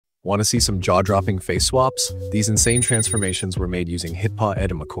Want to see some jaw-dropping face swaps? These insane transformations were made using HitPaw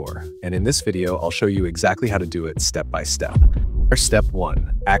Edimakor, and in this video, I'll show you exactly how to do it step by step. Step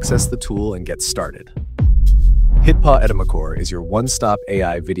 1. Access the tool and get started. HitPaw Edimakor is your one-stop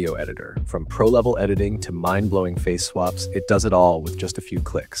AI video editor. From pro-level editing to mind-blowing face swaps, it does it all with just a few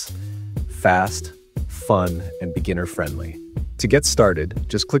clicks. Fast, fun, and beginner-friendly. To get started,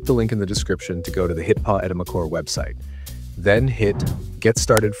 just click the link in the description to go to the HitPaw Edimakor website. Then hit Get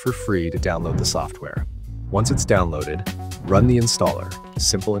Started for free to download the software. Once it's downloaded, run the installer,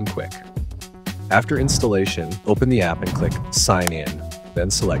 simple and quick. After installation, open the app and click Sign In, then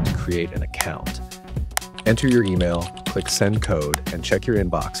select Create an Account. Enter your email, click Send Code, and check your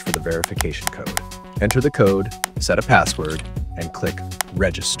inbox for the verification code. Enter the code, set a password, and click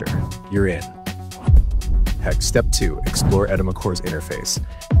Register. You're in. Step 2. Explore Edimakor's interface.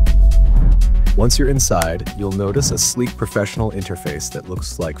 Once you're inside, you'll notice a sleek professional interface that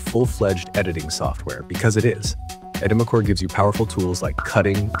looks like full-fledged editing software, because it is. Edimakor gives you powerful tools like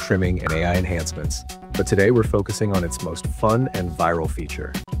cutting, trimming, and AI enhancements. But today we're focusing on its most fun and viral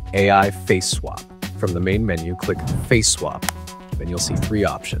feature, AI Face Swap. From the main menu, click Face Swap. Then you'll see 3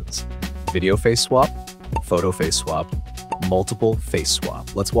 options: Video Face Swap, Photo Face Swap, Multiple Face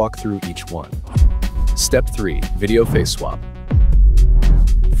Swap. Let's walk through each one. Step 3. Video Face Swap.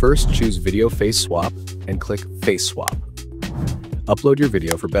 First, choose Video Face Swap and click Face Swap. Upload your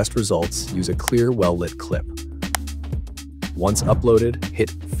video for best results. Use a clear, well-lit clip. Once uploaded, hit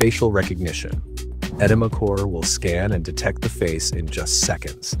Facial Recognition. Edimakor will scan and detect the face in just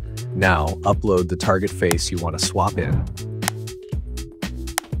seconds. Now, upload the target face you want to swap in.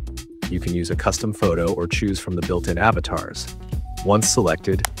 You can use a custom photo or choose from the built-in avatars. Once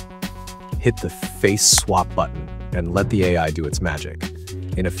selected, hit the Face Swap button and let the AI do its magic.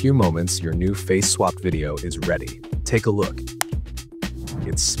 In a few moments, your new face swapped video is ready. Take a look.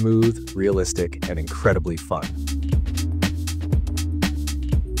 It's smooth, realistic, and incredibly fun.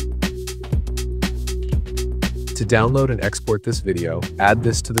 To download and export this video, add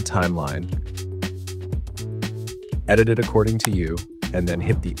this to the timeline, edit it according to you, and then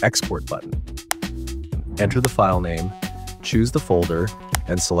hit the Export button. Enter the file name, choose the folder,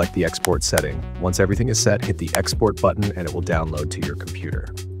 and select the export setting. Once everything is set, hit the Export button and it will download to your computer.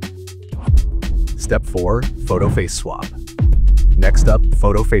 Step 4. Photo Face Swap. Next up,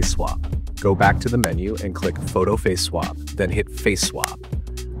 Photo Face Swap. Go back to the menu and click Photo Face Swap, then hit Face Swap.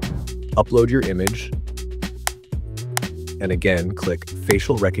 Upload your image, and again, click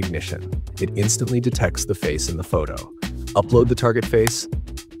Facial Recognition. It instantly detects the face in the photo. Upload the target face,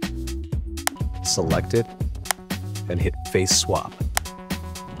 select it, and hit Face Swap.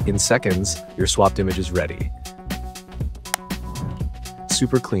 In seconds, your swapped image is ready.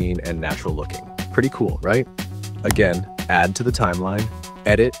 Super clean and natural looking. Pretty cool, right? Again, add to the timeline,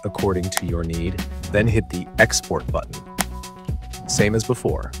 edit according to your need, then hit the Export button. Same as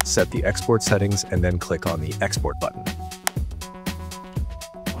before, set the export settings and then click on the Export button.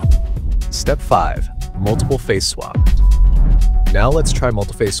 Step 5. Multiple Face Swap. Now let's try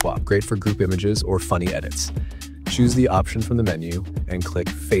Multiple Face Swap, great for group images or funny edits. Choose the option from the menu and click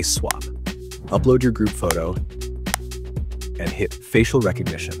Face Swap. Upload your group photo and hit Facial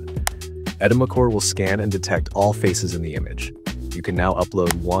Recognition. Edimakor will scan and detect all faces in the image. You can now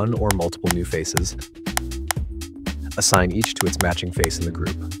upload one or multiple new faces. Assign each to its matching face in the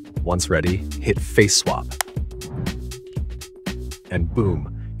group. Once ready, hit Face Swap. And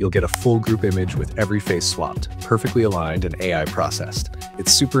boom, you'll get a full group image with every face swapped, perfectly aligned and AI processed.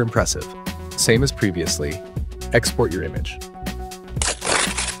 It's super impressive. Same as previously, export your image.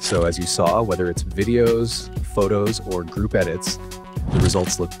 So as you saw, whether it's videos, photos, or group edits, the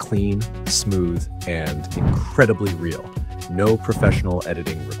results look clean, smooth, and incredibly real. No professional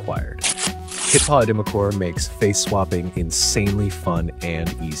editing required. HitPaw Edimakor makes face swapping insanely fun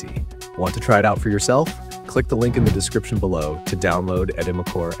and easy. Want to try it out for yourself? Click the link in the description below to download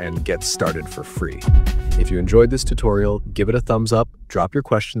Edimakor and get started for free. If you enjoyed this tutorial, give it a thumbs up, drop your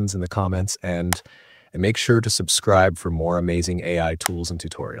questions in the comments, and make sure to subscribe for more amazing AI tools and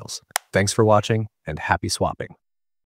tutorials. Thanks for watching, and happy swapping.